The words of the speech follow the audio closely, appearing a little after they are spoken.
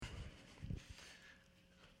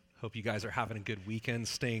Hope you guys are having a good weekend,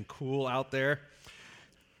 staying cool out there.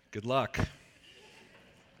 Good luck.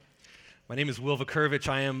 My name is Vucurevich.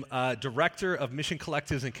 I am Director of Mission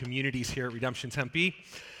Collectives and Communities here at Redemption Tempe.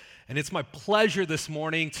 And it's my pleasure this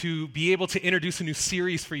morning to be able to introduce a new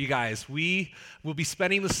series for you guys. We will be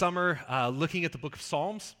spending the summer looking at the book of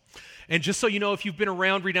Psalms. And just so you know, if you've been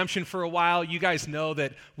around Redemption for a while, you guys know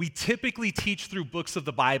that we typically teach through books of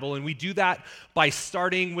the Bible, and we do that by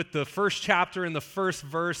starting with the first chapter and the first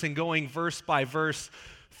verse and going verse by verse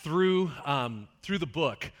through the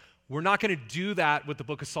book. We're not going to do that with the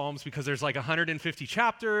book of Psalms because there's like 150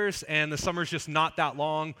 chapters, and the summer's just not that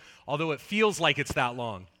long, although it feels like it's that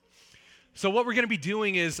long. So what we're going to be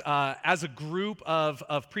doing is, as a group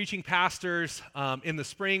of preaching pastors in the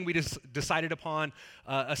spring, we just decided upon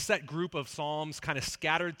a set group of psalms kind of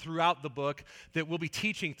scattered throughout the book that we'll be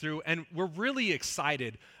teaching through, and we're really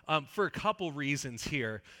excited for a couple reasons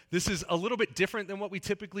here. This is a little bit different than what we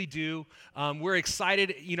typically do. We're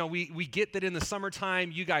excited. You know, we get that in the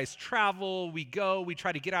summertime, you guys travel, we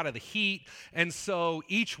try to get out of the heat, and so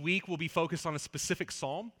each week we'll be focused on a specific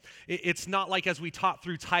psalm. It's not like as we taught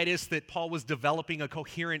through Titus that Paul was developing a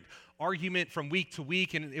coherent argument from week to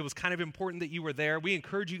week, and it was kind of important that you were there. We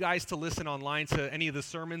encourage you guys to listen online to any of the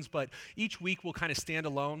sermons, but each week we'll kind of stand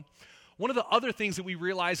alone. One of the other things that we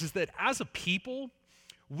realize is that as a people,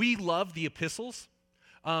 we love the epistles.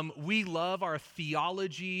 We love our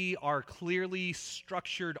theology, our clearly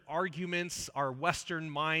structured arguments. Our Western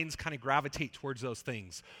minds kind of gravitate towards those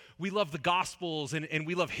things. We love the Gospels, and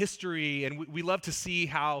we love history, and we love to see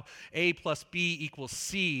how A plus B equals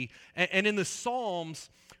C. And in the Psalms,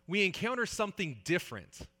 we encounter something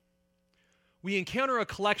different. We encounter a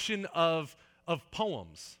collection of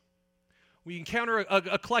poems. We encounter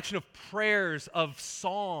a collection of prayers, of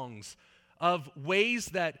songs, of ways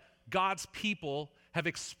that God's people have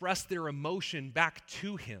expressed their emotion back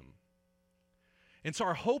to Him. And so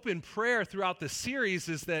our hope and prayer throughout this series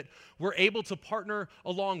is that we're able to partner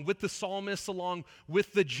along with the psalmists, along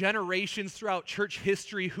with the generations throughout church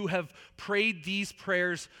history who have prayed these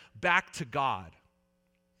prayers back to God.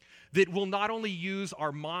 That we'll not only use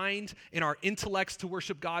our mind and our intellects to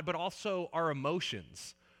worship God, but also our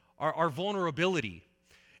emotions, our vulnerability.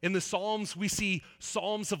 In the Psalms, we see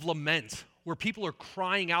psalms of lament, where people are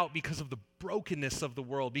crying out because of the brokenness of the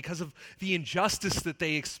world, because of the injustice that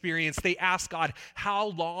they experience. They ask God, "How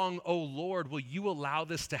long, O Lord, will you allow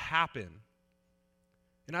this to happen?"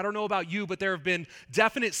 And I don't know about you, but there have been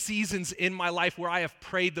definite seasons in my life where I have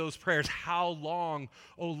prayed those prayers. How long,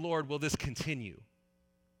 O Lord, will this continue?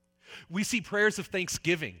 We see prayers of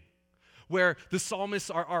thanksgiving, where the psalmists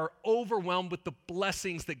are overwhelmed with the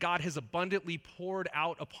blessings that God has abundantly poured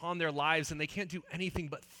out upon their lives, and they can't do anything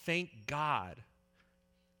but thank God.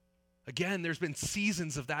 Again, there's been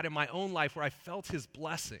seasons of that in my own life where I felt His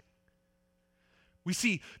blessing. We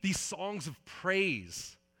see these songs of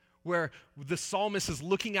praise, where the psalmist is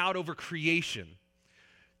looking out over creation.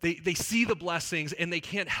 They see the blessings, and they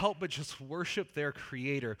can't help but just worship their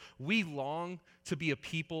Creator. We long to be a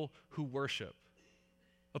people who worship.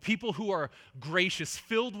 A people who are gracious,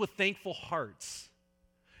 filled with thankful hearts.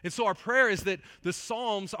 And so our prayer is that the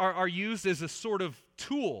Psalms are used as a sort of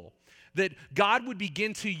tool, that God would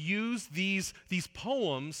begin to use these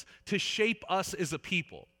poems to shape us as a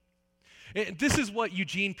people. And this is what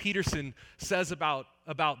Eugene Peterson says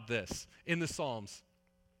about this in the Psalms.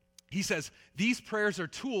 He says, "These prayers are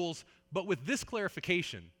tools, but with this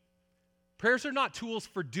clarification. Prayers are not tools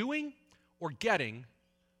for doing or getting,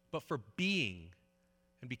 but for being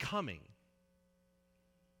and becoming."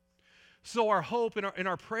 So our hope and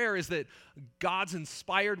our prayer is that God's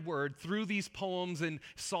inspired word through these poems and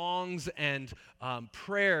songs and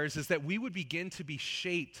prayers is that we would begin to be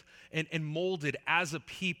shaped and molded as a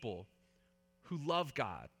people who love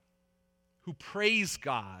God, who praise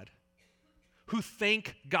God, who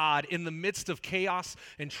thank God in the midst of chaos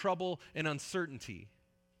and trouble and uncertainty,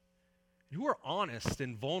 and who are honest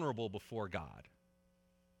and vulnerable before God.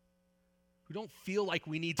 We don't feel like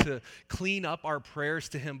we need to clean up our prayers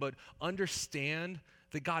to Him, but understand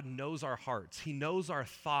that God knows our hearts. He knows our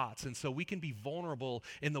thoughts, and so we can be vulnerable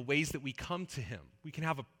in the ways that we come to Him. We can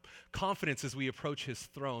have a confidence as we approach His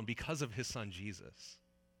throne because of His Son, Jesus.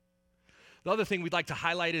 The other thing we'd like to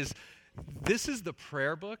highlight is this is the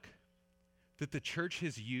prayer book that the church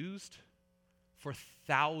has used for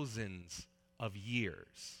thousands of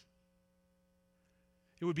years.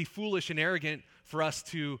 It would be foolish and arrogant for us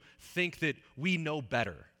to think that we know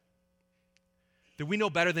better. That we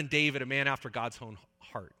know better than David, a man after God's own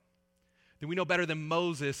heart. That we know better than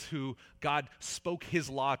Moses, who God spoke His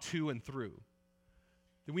law to and through.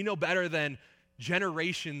 That we know better than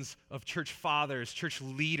generations of church fathers, church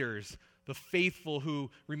leaders, the faithful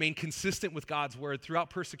who remain consistent with God's word throughout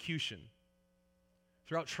persecution,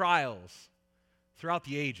 throughout trials, throughout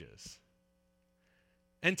the ages.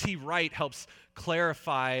 N.T. Wright helps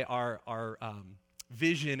clarify our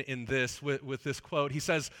vision in this with this quote. He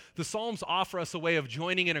says, "The Psalms offer us a way of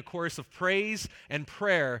joining in a chorus of praise and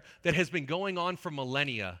prayer that has been going on for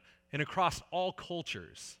millennia and across all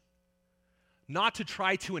cultures. Not to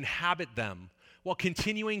try to inhabit them while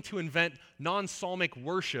continuing to invent non-psalmic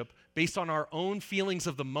worship based on our own feelings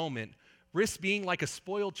of the moment risks being like a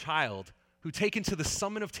spoiled child who, taken to the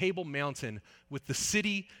summit of Table Mountain with the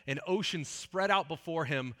city and ocean spread out before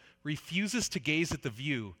him, refuses to gaze at the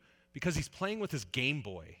view because he's playing with his Game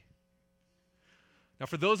Boy." Now,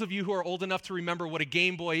 for those of you who are old enough to remember what a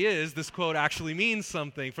Game Boy is, this quote actually means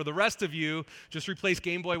something. For the rest of you, just replace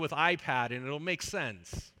Game Boy with iPad and it'll make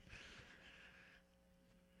sense.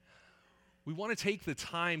 We want to take the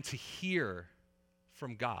time to hear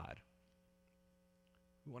from God.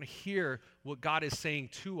 We want to hear what God is saying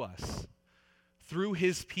to us through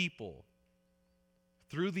his people,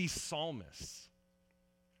 through these psalmists.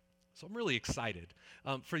 So I'm really excited.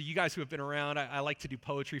 For you guys who have been around, I like to do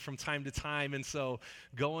poetry from time to time, and so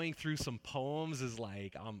going through some poems is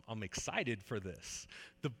like, I'm excited for this.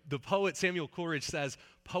 The poet Samuel Coleridge says,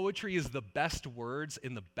 "Poetry is the best words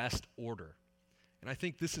in the best order." And I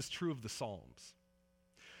think this is true of the Psalms.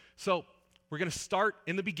 So we're going to start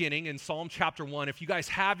in the beginning in Psalm chapter 1. If you guys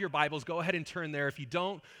have your Bibles, go ahead and turn there. If you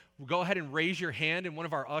don't, go ahead and raise your hand, and one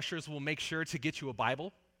of our ushers will make sure to get you a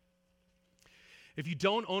Bible. If you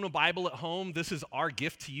don't own a Bible at home, this is our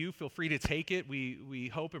gift to you. Feel free to take it.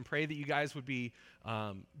 We hope and pray that you guys would be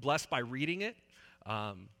blessed by reading it.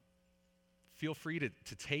 Feel free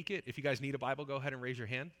to take it. If you guys need a Bible, go ahead and raise your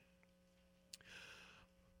hand.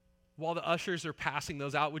 While the ushers are passing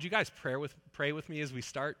those out, would you guys pray with me as we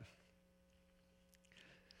start?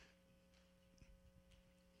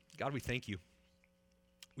 God, we thank you.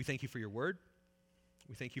 We thank you for your word.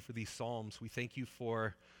 We thank you for these Psalms. We thank you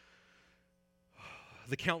for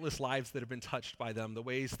the countless lives that have been touched by them, the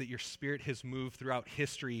ways that your Spirit has moved throughout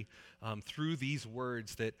history through these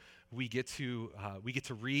words that we get to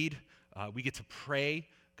read, we get to pray.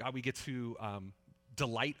 God, we get to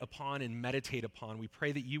delight upon and meditate upon. We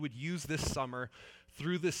pray that you would use this summer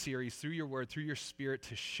through this series, through your word, through your Spirit,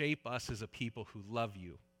 to shape us as a people who love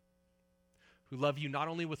you not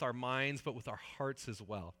only with our minds, but with our hearts as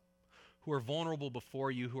well, who are vulnerable before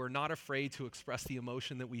you, who are not afraid to express the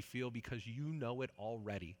emotion that we feel because you know it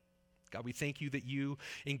already. God, we thank you that you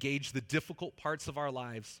engage the difficult parts of our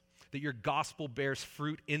lives, that your gospel bears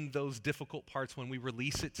fruit in those difficult parts when we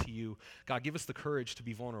release it to you. God, give us the courage to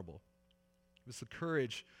be vulnerable. Give us the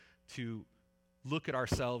courage to look at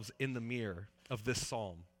ourselves in the mirror of this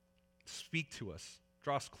psalm. Speak to us.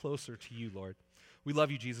 Draw us closer to you, Lord. We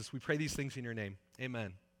love you, Jesus. We pray these things in your name.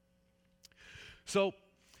 Amen. So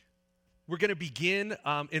we're going to begin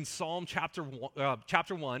in Psalm chapter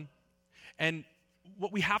 1. And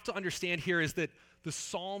what we have to understand here is that the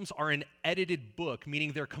Psalms are an edited book,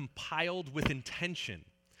 meaning they're compiled with intention.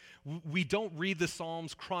 We don't read the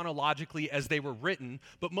Psalms chronologically as they were written,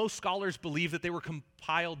 but most scholars believe that they were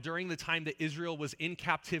compiled during the time that Israel was in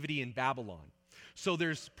captivity in Babylon. So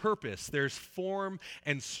there's purpose, there's form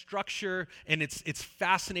and structure, and it's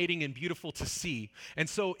fascinating and beautiful to see. And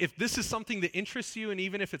so if this is something that interests you, and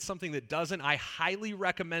even if it's something that doesn't, I highly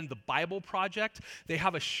recommend the Bible Project. They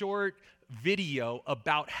have a short video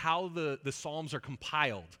about how the Psalms are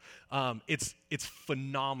compiled. It's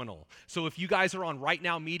phenomenal. So if you guys are on Right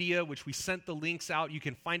Now Media, which we sent the links out, you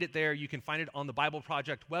can find it there. You can find it on the Bible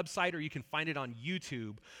Project website, or you can find it on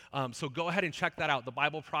YouTube. So go ahead and check that out, the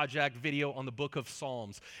Bible Project video on the book of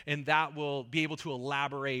Psalms. And that will be able to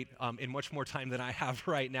elaborate in much more time than I have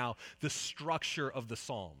right now, the structure of the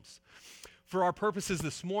Psalms. For our purposes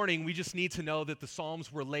this morning, we just need to know that the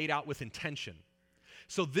Psalms were laid out with intention.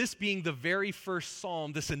 So this being the very first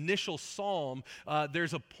psalm, this initial psalm,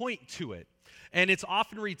 there's a point to it. And it's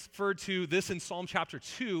often referred to, this in Psalm chapter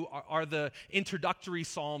 2, are the introductory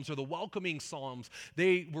psalms or the welcoming psalms.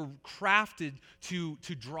 They were crafted to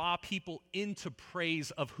draw people into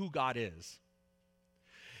praise of who God is.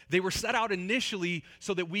 They were set out initially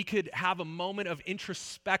so that we could have a moment of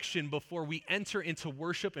introspection before we enter into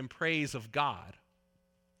worship and praise of God.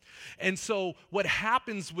 And so what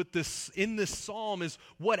happens with this in this psalm is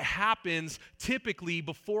what happens typically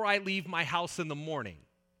before I leave my house in the morning.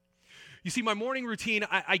 You see, my morning routine,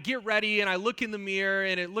 I get ready and I look in the mirror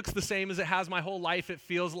and it looks the same as it has my whole life, it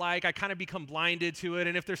feels like. I kind of become blinded to it,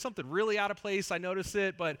 and if there's something really out of place, I notice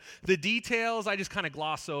it, but the details, I just kind of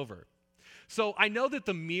gloss over. So I know that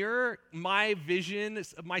the mirror, my vision,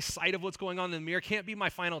 my sight of what's going on in the mirror can't be my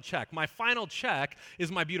final check. My final check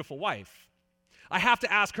is my beautiful wife. I have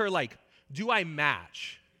to ask her, like, do I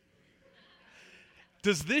match?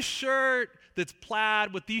 Does this shirt that's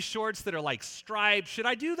plaid with these shorts that are like striped, should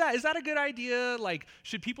I do that? Is that a good idea? Like,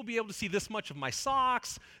 should people be able to see this much of my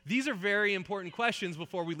socks? These are very important questions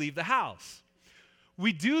before we leave the house.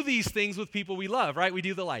 We do these things with people we love, right? We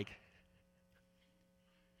do the like,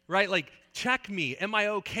 right? Like, check me. Am I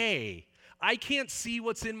okay? I can't see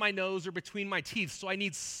what's in my nose or between my teeth, so I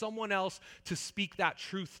need someone else to speak that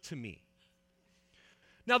truth to me.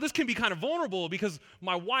 Now, this can be kind of vulnerable because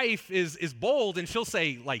my wife is bold and she'll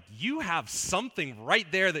say, like, you have something right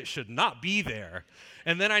there that should not be there.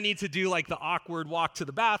 And then I need to do like the awkward walk to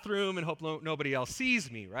the bathroom and hope nobody else sees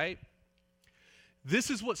me, right? This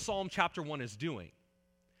is what Psalm chapter 1 is doing.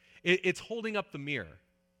 It's holding up the mirror.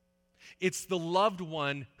 It's the loved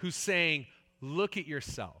one who's saying, look at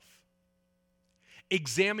yourself.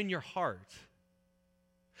 Examine your heart.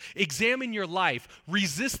 Examine your life.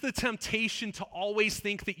 Resist the temptation to always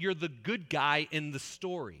think that you're the good guy in the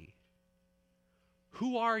story.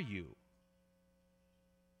 Who are you?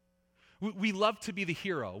 We love to be the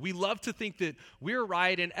hero. We love to think that we're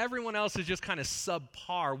right and everyone else is just kind of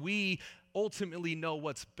subpar. We ultimately know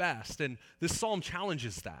what's best, and this psalm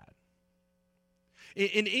challenges that.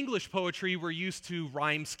 In English poetry, we're used to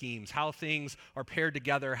rhyme schemes, how things are paired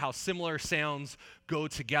together, how similar sounds go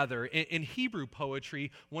together. In Hebrew poetry,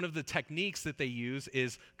 one of the techniques that they use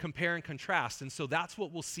is compare and contrast, and so that's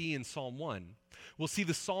what we'll see in Psalm 1. We'll see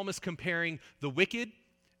the psalmist comparing the wicked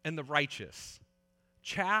and the righteous,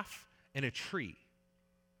 chaff and a tree.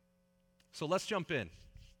 So let's jump in.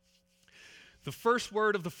 The first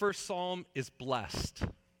word of the first psalm is blessed.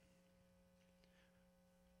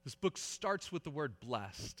 This book starts with the word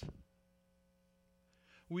blessed.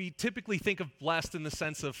 We typically think of blessed in the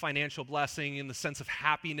sense of financial blessing, in the sense of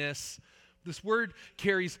happiness. This word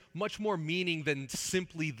carries much more meaning than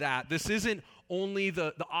simply that. This isn't only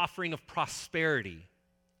the offering of prosperity.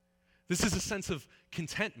 This is a sense of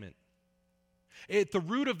contentment. The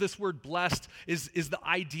root of this word blessed is the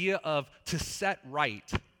idea of to set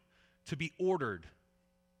right, to be ordered,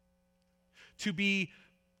 to be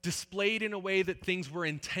displayed in a way that things were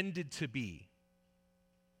intended to be.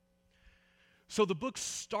 So the book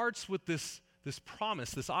starts with this promise,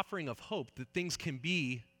 this offering of hope that things can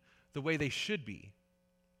be the way they should be.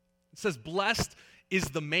 It says, blessed is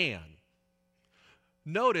the man.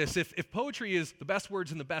 Notice, if poetry is the best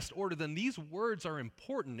words in the best order, then these words are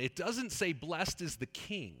important. It doesn't say blessed is the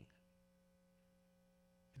king.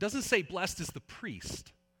 It doesn't say blessed is the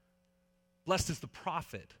priest. Blessed is the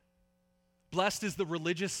prophet. Blessed is the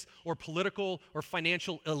religious or political or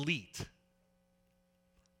financial elite.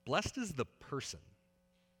 Blessed is the person.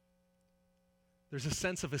 There's a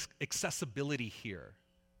sense of accessibility here.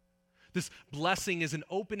 This blessing is an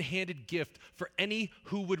open-handed gift for any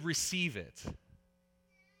who would receive it.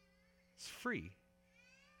 It's free.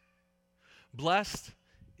 Blessed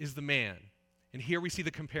is the man. And here we see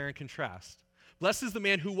the compare and contrast. Blessed is the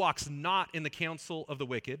man who walks not in the counsel of the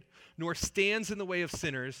wicked, nor stands in the way of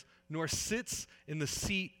sinners, nor sits in the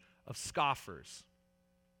seat of scoffers.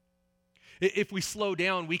 If we slow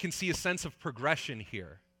down, we can see a sense of progression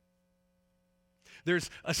here. There's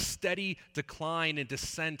a steady decline and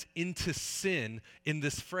descent into sin in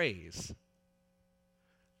this phrase.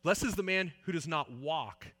 Blessed is the man who does not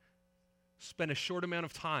spend a short amount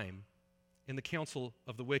of time in the counsel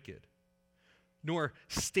of the wicked, nor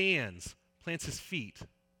plants his feet,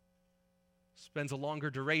 spends a longer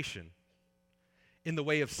duration in the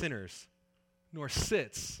way of sinners, nor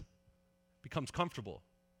sits, becomes comfortable,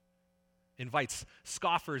 invites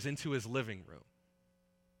scoffers into his living room.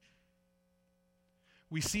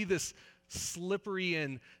 We see this slippery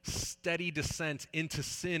and steady descent into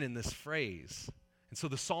sin in this phrase. And so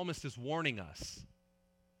the psalmist is warning us.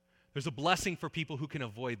 There's a blessing for people who can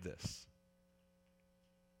avoid this.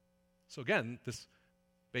 So again, this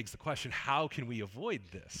begs the question, how can we avoid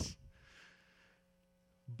this?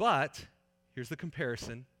 But here's the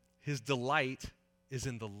comparison. His delight is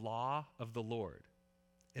in the law of the Lord.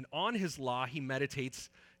 And on his law he meditates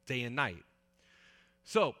day and night.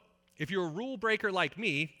 So, if you're a rule breaker like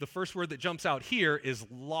me, the first word that jumps out here is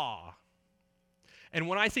law. And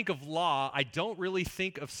when I think of law, I don't really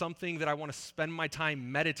think of something that I want to spend my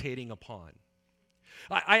time meditating upon.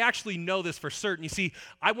 I actually know this for certain. You see,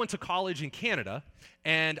 I went to college in Canada,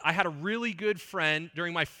 and I had a really good friend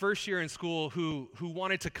during my first year in school who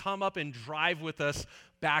wanted to come up and drive with us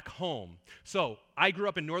back home. So I grew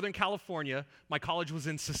up in Northern California. My college was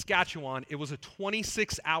in Saskatchewan. It was a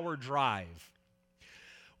 26-hour drive.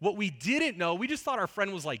 What we didn't know, we just thought our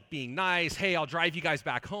friend was like being nice. Hey, I'll drive you guys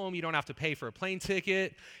back home. You don't have to pay for a plane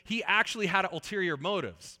ticket. He actually had ulterior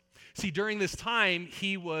motives. See, during this time,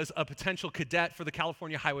 he was a potential cadet for the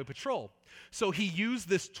California Highway Patrol. So he used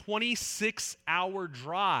this 26-hour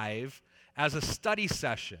drive as a study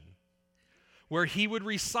session where he would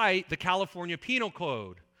recite the California Penal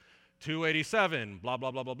Code. 287, blah, blah,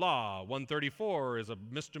 blah, blah, blah. 134 is a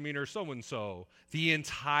misdemeanor so-and-so. The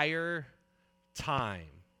entire time.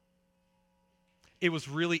 It was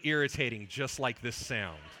really irritating, just like this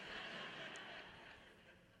sound.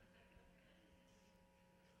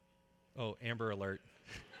 Oh, Amber Alert.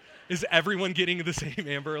 Is everyone getting the same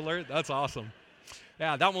Amber Alert? That's awesome.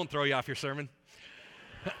 Yeah, that won't throw you off your sermon.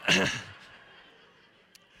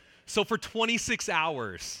 So for 26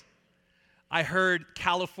 hours, I heard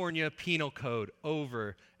California Penal Code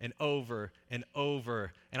over and over and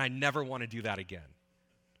over, and I never want to do that again.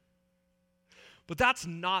 But that's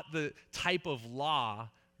not the type of law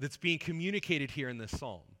that's being communicated here in this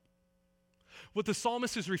psalm. What the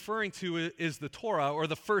psalmist is referring to is the Torah, or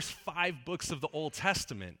the first 5 books of the Old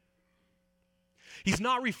Testament. He's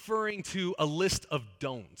not referring to a list of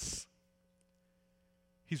don'ts.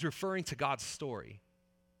 He's referring to God's story.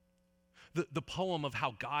 The poem of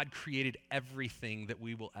how God created everything that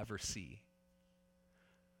we will ever see.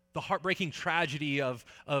 The heartbreaking tragedy of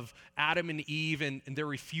Adam and Eve and their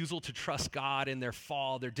refusal to trust God and their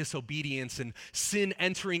fall, their disobedience, and sin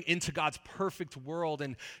entering into God's perfect world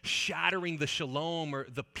and shattering the shalom, or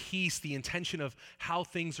the peace, the intention of how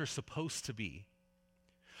things are supposed to be.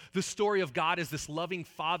 The story of God is this loving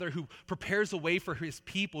Father who prepares a way for his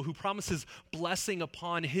people, who promises blessing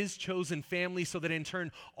upon his chosen family so that in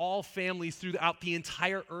turn all families throughout the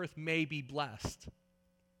entire earth may be blessed.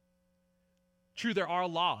 True, there are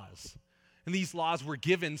laws, and these laws were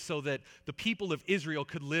given so that the people of Israel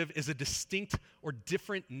could live as a distinct or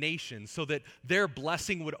different nation, so that their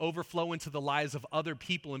blessing would overflow into the lives of other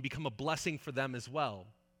people and become a blessing for them as well.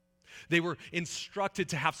 They were instructed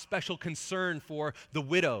to have special concern for the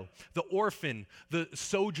widow, the orphan, the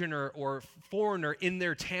sojourner or foreigner in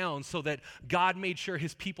their town, so that God made sure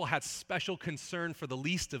his people had special concern for the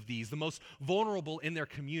least of these, the most vulnerable in their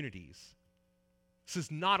communities. This is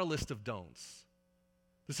not a list of don'ts.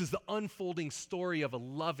 This is the unfolding story of a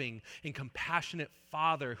loving and compassionate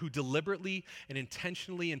Father who deliberately and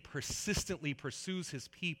intentionally and persistently pursues his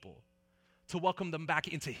people to welcome them back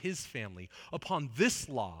into his family. Upon this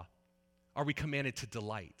law are we commanded to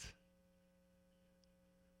delight.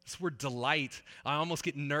 This word delight, I almost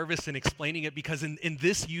get nervous in explaining it because in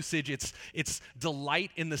this usage, it's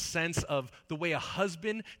delight in the sense of the way a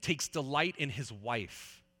husband takes delight in his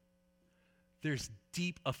wife. There's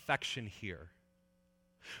deep affection here.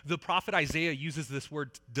 The prophet Isaiah uses this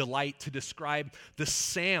word delight to describe the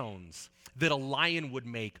sounds that a lion would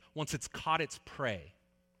make once it's caught its prey.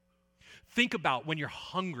 Think about when you're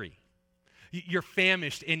hungry, you're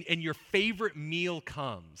famished, and your favorite meal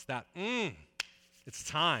comes. It's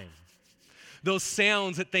time. Those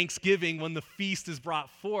sounds at Thanksgiving when the feast is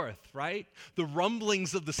brought forth, right? The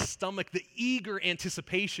rumblings of the stomach, the eager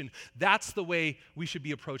anticipation. That's the way we should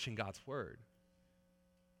be approaching God's word.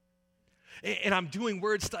 And I'm doing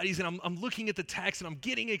word studies, and I'm looking at the text, and I'm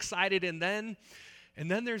getting excited, and then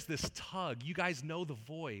there's this tug. You guys know the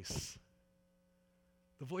voice.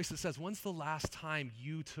 The voice that says, when's the last time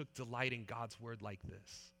you took delight in God's word like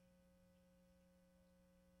this?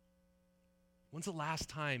 When's the last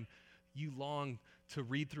time you longed to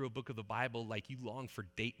read through a book of the Bible like you long for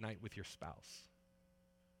date night with your spouse?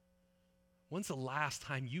 When's the last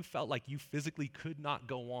time you felt like you physically could not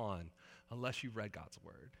go on unless you read God's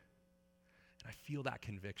word? And I feel that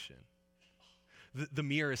conviction. The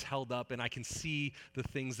mirror is held up, and I can see the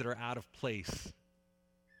things that are out of place.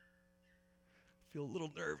 I feel a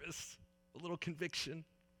little nervous, a little conviction.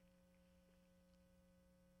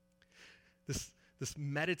 This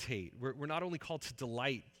meditate, we're not only called to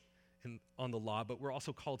delight on the law, but we're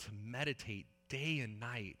also called to meditate day and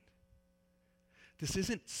night. This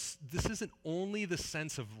isn't only the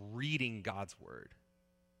sense of reading God's word.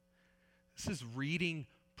 This is reading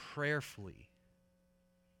prayerfully.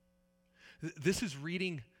 This is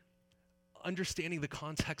reading, understanding the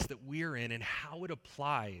context that we're in and how it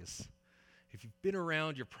applies. If you've been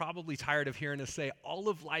around, you're probably tired of hearing us say, all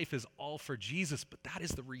of life is all for Jesus, but that is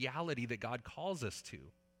the reality that God calls us to.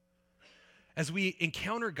 As we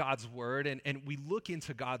encounter God's word and we look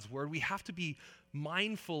into God's word, we have to be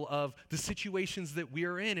mindful of the situations that we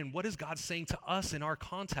are in and what is God saying to us in our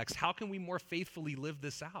context. How can we more faithfully live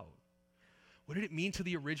this out? What did it mean to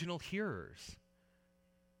the original hearers?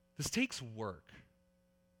 This takes work.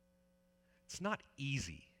 It's not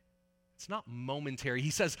easy. It's not momentary.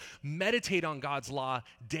 He says, meditate on God's law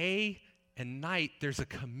day and night. There's a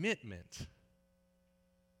commitment.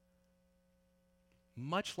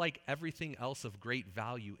 Much like everything else of great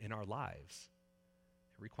value in our lives,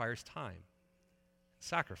 it requires time,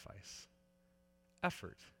 sacrifice,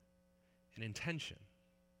 effort, and intention.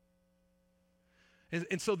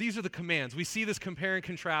 And so these are the commands. We see this compare and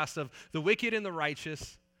contrast of the wicked and the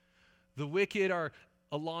righteous. The wicked are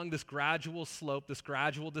along this gradual slope, this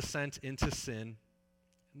gradual descent into sin.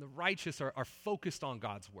 And the righteous are focused on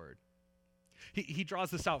God's word. He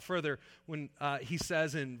draws this out further when he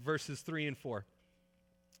says in verses 3 and 4,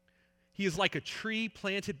 he is like a tree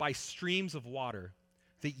planted by streams of water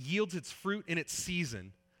that yields its fruit in its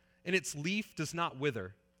season, and its leaf does not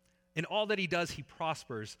wither. In all that he does, he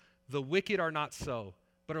prospers. The wicked are not so,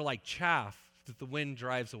 but are like chaff that the wind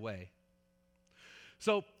drives away.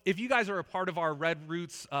 So if you guys are a part of our Red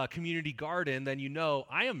Roots community garden, then you know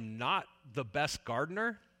I am not the best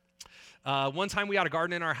gardener. One time we had a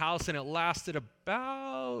garden in our house, and it lasted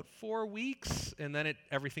about 4 weeks, and then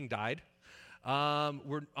everything died.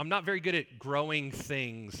 I'm not very good at growing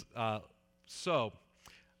things. So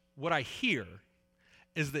what I hear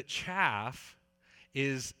is that chaff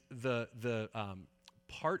is the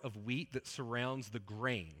part of wheat that surrounds the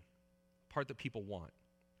grain, part that people want.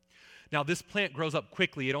 Now, this plant grows up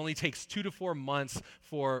quickly. It only takes 2 to 4 months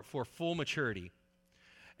for full maturity.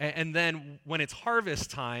 And then when it's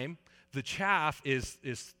harvest time, the chaff is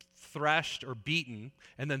threshed or beaten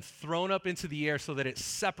and then thrown up into the air so that it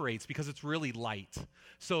separates because it's really light.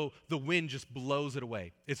 So the wind just blows it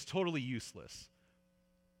away. It's totally useless.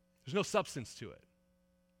 There's no substance to it.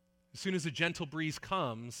 As soon as a gentle breeze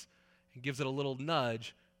comes and gives it a little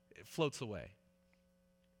nudge, it floats away.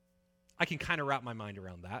 I can kind of wrap my mind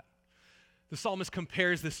around that. The psalmist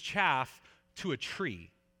compares this chaff to a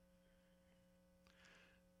tree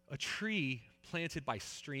planted by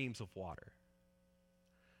streams of water,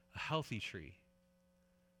 a healthy tree,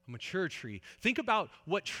 a mature tree. Think about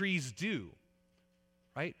what trees do,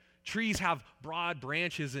 right? Trees have broad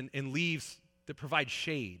branches and leaves that provide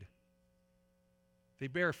shade. They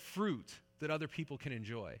bear fruit that other people can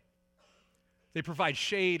enjoy. They provide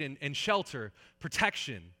shade and shelter,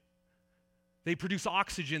 protection. They produce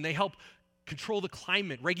oxygen. They help control the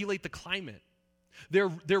climate, regulate the climate. Their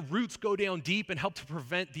roots go down deep and help to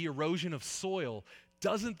prevent the erosion of soil.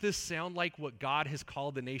 Doesn't this sound like what God has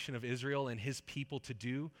called the nation of Israel and his people to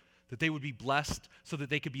do? That they would be blessed so that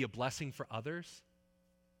they could be a blessing for others?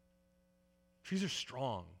 Trees are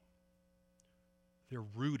strong. They're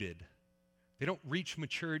rooted. They don't reach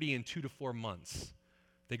maturity in 2 to 4 months.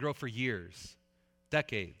 They grow for years,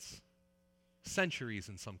 decades, centuries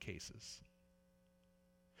in some cases.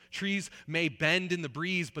 Trees may bend in the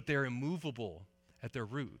breeze, but they're immovable at their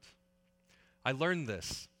root. I learned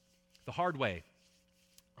this the hard way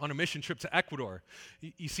on a mission trip to Ecuador.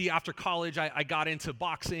 You see, after college, I got into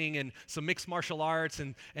boxing and some mixed martial arts,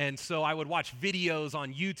 and so I would watch videos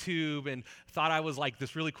on YouTube and thought I was like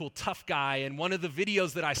this really cool tough guy. And one of the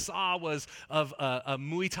videos that I saw was of a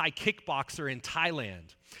Muay Thai kickboxer in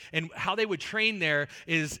Thailand. And how they would train there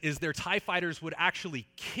is their Thai fighters would actually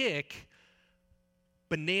kick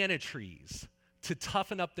banana trees to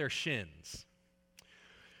toughen up their shins.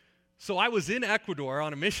 So I was in Ecuador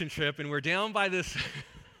on a mission trip, and we're down by this,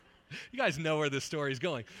 you guys know where this story is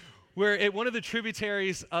going. We're at one of the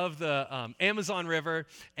tributaries of the Amazon River,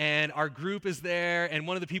 and our group is there, and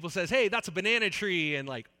one of the people says, "Hey, that's a banana tree," and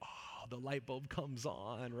the light bulb comes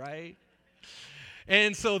on, right?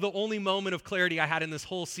 And so the only moment of clarity I had in this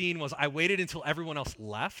whole scene was I waited until everyone else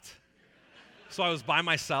left, so I was by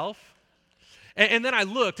myself. And then I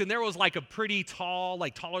looked, and there was like a pretty tall,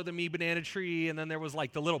 taller than me banana tree, and then there was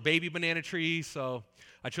like the little baby banana tree, so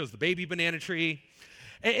I chose the baby banana tree.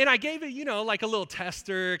 And I gave it, like a little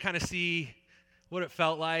tester, kind of see what it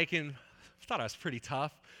felt like, and I thought I was pretty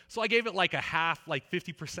tough. So I gave it like a half,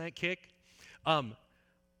 50% kick.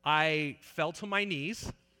 I fell to my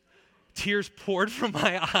knees. Tears poured from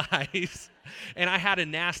my eyes, and I had a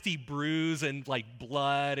nasty bruise and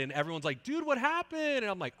blood, and everyone's like, "Dude, what happened?" And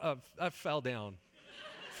I'm like, I fell down.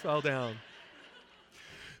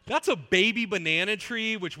 That's a baby banana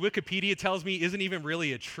tree, which Wikipedia tells me isn't even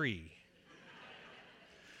really a tree.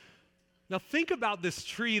 Now think about this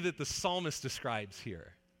tree that the psalmist describes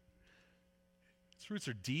here. Its roots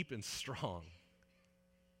are deep and strong.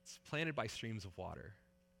 It's planted by streams of water.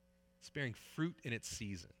 It's bearing fruit in its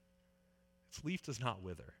season. Its leaf does not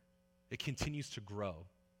wither. It continues to grow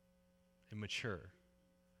and mature.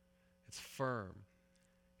 It's firm.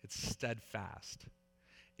 It's steadfast.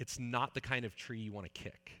 It's not the kind of tree you want to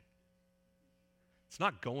kick. It's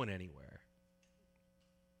not going anywhere.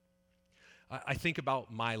 I think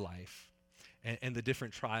about my life and the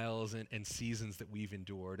different trials and seasons that we've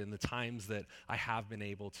endured and the times that I have been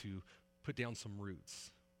able to put down some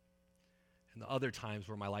roots. And the other times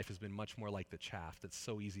where my life has been much more like the chaff that's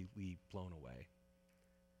so easily blown away.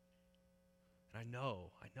 And I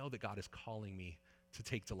know that God is calling me to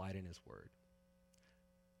take delight in his word.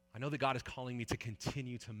 I know that God is calling me to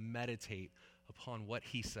continue to meditate upon what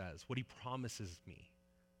he says, what he promises me,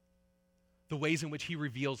 the ways in which he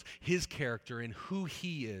reveals his character and who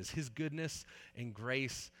he is, his goodness and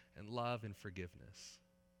grace and love and forgiveness.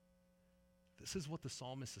 This is what the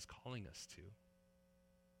psalmist is calling us to.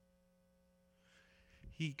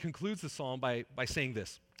 He concludes the psalm by saying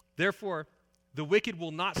this, "Therefore, the wicked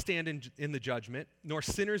will not stand in the judgment, nor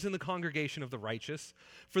sinners in the congregation of the righteous,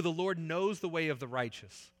 for the Lord knows the way of the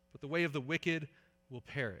righteous, but the way of the wicked will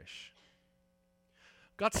perish."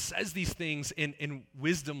 God says these things in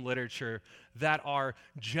wisdom literature that are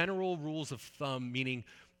general rules of thumb, meaning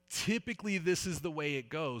typically this is the way it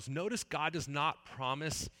goes. Notice God does not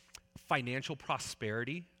promise financial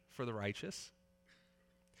prosperity for the righteous.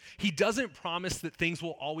 He doesn't promise that things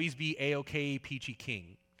will always be A-OK, peachy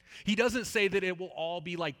king. He doesn't say that it will all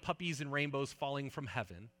be like puppies and rainbows falling from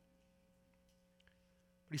heaven.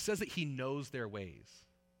 But he says that he knows their ways.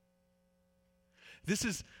 This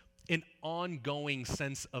is an ongoing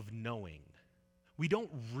sense of knowing. We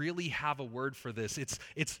don't really have a word for this.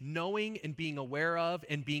 It's knowing and being aware of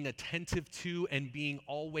and being attentive to and being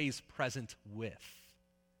always present with.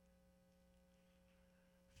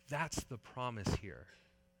 That's the promise here.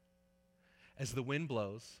 As the wind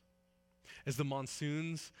blows, as the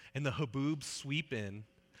monsoons and the haboobs sweep in,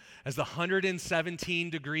 as the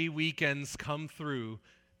 117-degree weekends come through,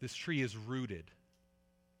 this tree is rooted.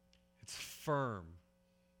 It's firm.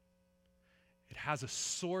 It has a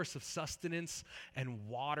source of sustenance and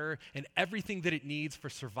water and everything that it needs for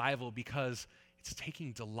survival because it's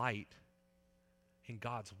taking delight in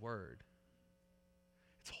God's word.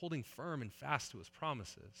 It's holding firm and fast to his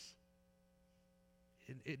promises.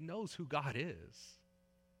 It knows who God is.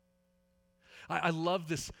 I love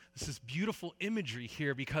this beautiful imagery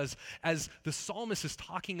here because as the psalmist is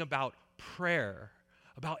talking about prayer,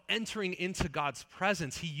 about entering into God's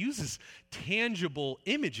presence, he uses tangible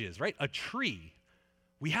images, right? A tree.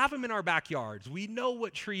 We have them in our backyards. We know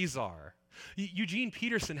what trees are. Eugene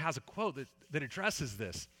Peterson has a quote that addresses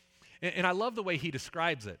this, and I love the way he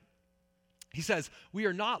describes it. He says, "We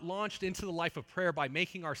are not launched into the life of prayer by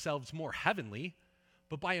making ourselves more heavenly,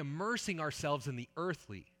 but by immersing ourselves in the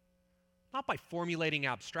earthly. Not by formulating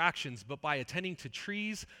abstractions, but by attending to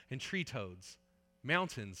trees and tree toads,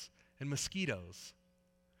 mountains and mosquitoes,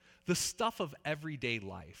 the stuff of everyday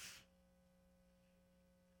life."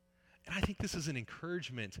 And I think this is an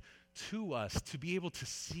encouragement to us to be able to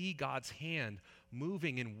see God's hand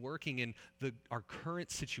moving and working in our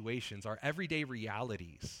current situations, our everyday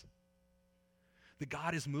realities. That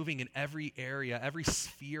God is moving in every area, every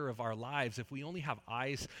sphere of our lives if we only have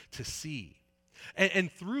eyes to see.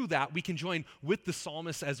 And through that, we can join with the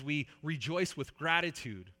psalmist as we rejoice with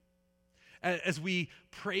gratitude, as we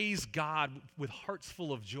praise God with hearts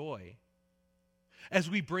full of joy,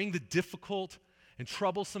 as we bring the difficult and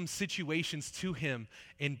troublesome situations to him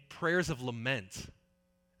in prayers of lament,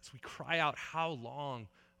 as we cry out, "How long,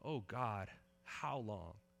 oh God, how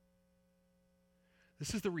long?"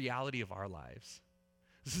 This is the reality of our lives.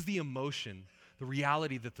 This is the emotion, the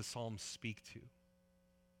reality that the Psalms speak to.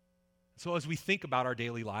 So as we think about our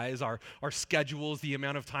daily lives, our schedules, the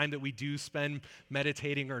amount of time that we do spend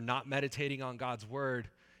meditating or not meditating on God's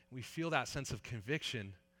word, we feel that sense of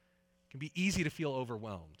conviction, it can be easy to feel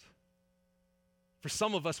overwhelmed. For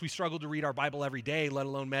some of us, we struggle to read our Bible every day, let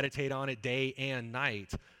alone meditate on it day and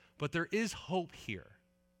night. But there is hope here.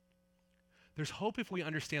 There's hope if we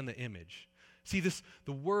understand the image. See,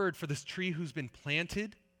 the word for this tree who's been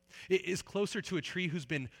planted, it is closer to a tree who's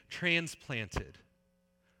been transplanted,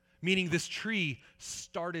 meaning this tree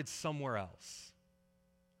started somewhere else.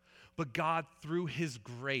 But God, through his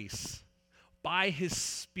grace, by his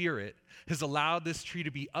Spirit, has allowed this tree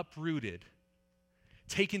to be uprooted,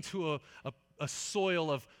 taken to a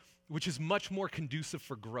soil which is much more conducive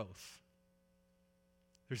for growth.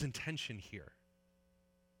 There's intention here.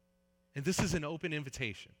 And this is an open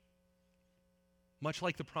invitation. Much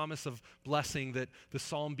like the promise of blessing that the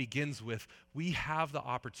psalm begins with, we have the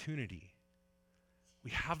opportunity.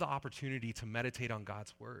 We have the opportunity to meditate on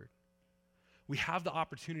God's word. We have the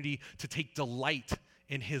opportunity to take delight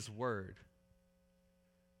in his word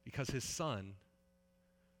because his son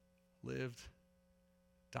lived,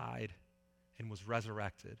 died, and was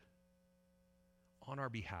resurrected on our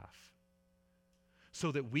behalf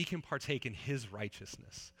so that we can partake in his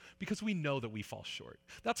righteousness, because we know that we fall short.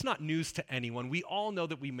 That's not news to anyone. We all know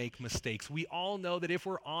that we make mistakes. We all know that if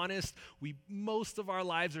we're honest, most of our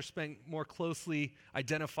lives are spent more closely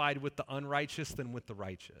identified with the unrighteous than with the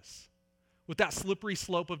righteous, with that slippery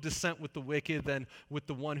slope of descent with the wicked than with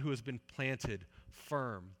the one who has been planted,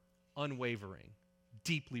 firm, unwavering,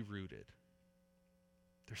 deeply rooted.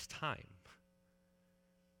 There's time.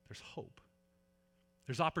 There's hope.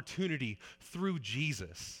 There's opportunity through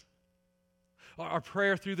Jesus. Our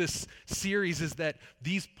prayer through this series is that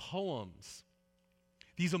these poems,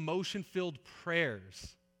 these emotion-filled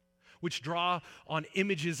prayers, which draw on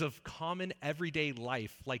images of common everyday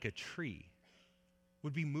life like a tree,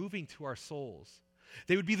 would be moving to our souls.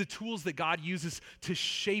 They would be the tools that God uses to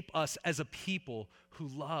shape us as a people who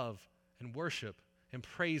love and worship and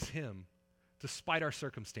praise him despite our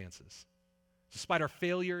circumstances, despite our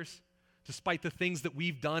failures, despite the things that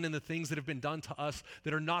we've done and the things that have been done to us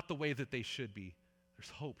that are not the way that they should be.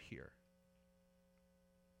 There's hope here.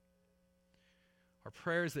 Our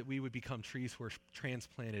prayer is that we would become trees who are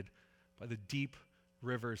transplanted by the deep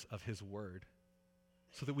rivers of his word,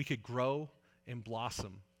 so that we could grow and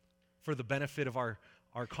blossom for the benefit of our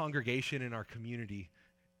congregation and our community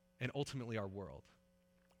and ultimately our world.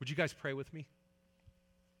 Would you guys pray with me?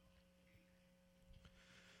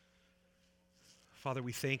 Father,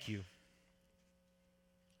 we thank you.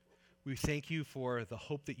 We thank you for the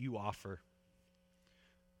hope that you offer.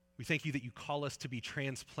 We thank you that you call us to be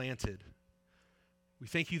transplanted. We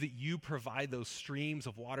thank you that you provide those streams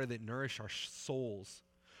of water that nourish our souls.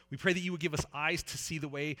 We pray that you would give us eyes to see the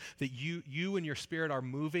way that you and your Spirit are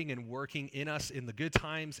moving and working in us in the good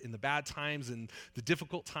times, in the bad times, in the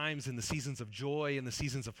difficult times, in the seasons of joy, in the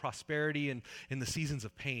seasons of prosperity, and in the seasons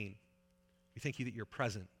of pain. We thank you that you're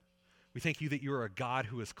present. We thank you that you're a God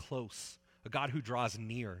who is close, a God who draws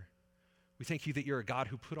near. We thank you that you're a God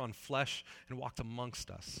who put on flesh and walked amongst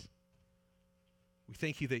us. We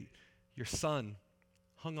thank you that your Son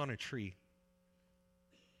hung on a tree,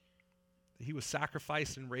 that he was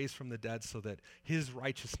sacrificed and raised from the dead so that his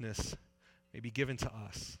righteousness may be given to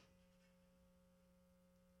us.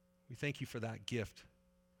 We thank you for that gift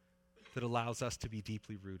that allows us to be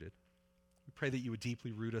deeply rooted. We pray that you would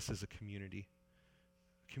deeply root us as a community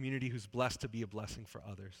who's blessed to be a blessing for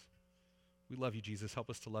others. We love you, Jesus. Help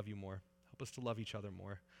us to love you more. Help us to love each other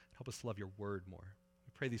more. Help us to love your word more.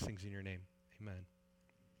 We pray these things in your name. Amen.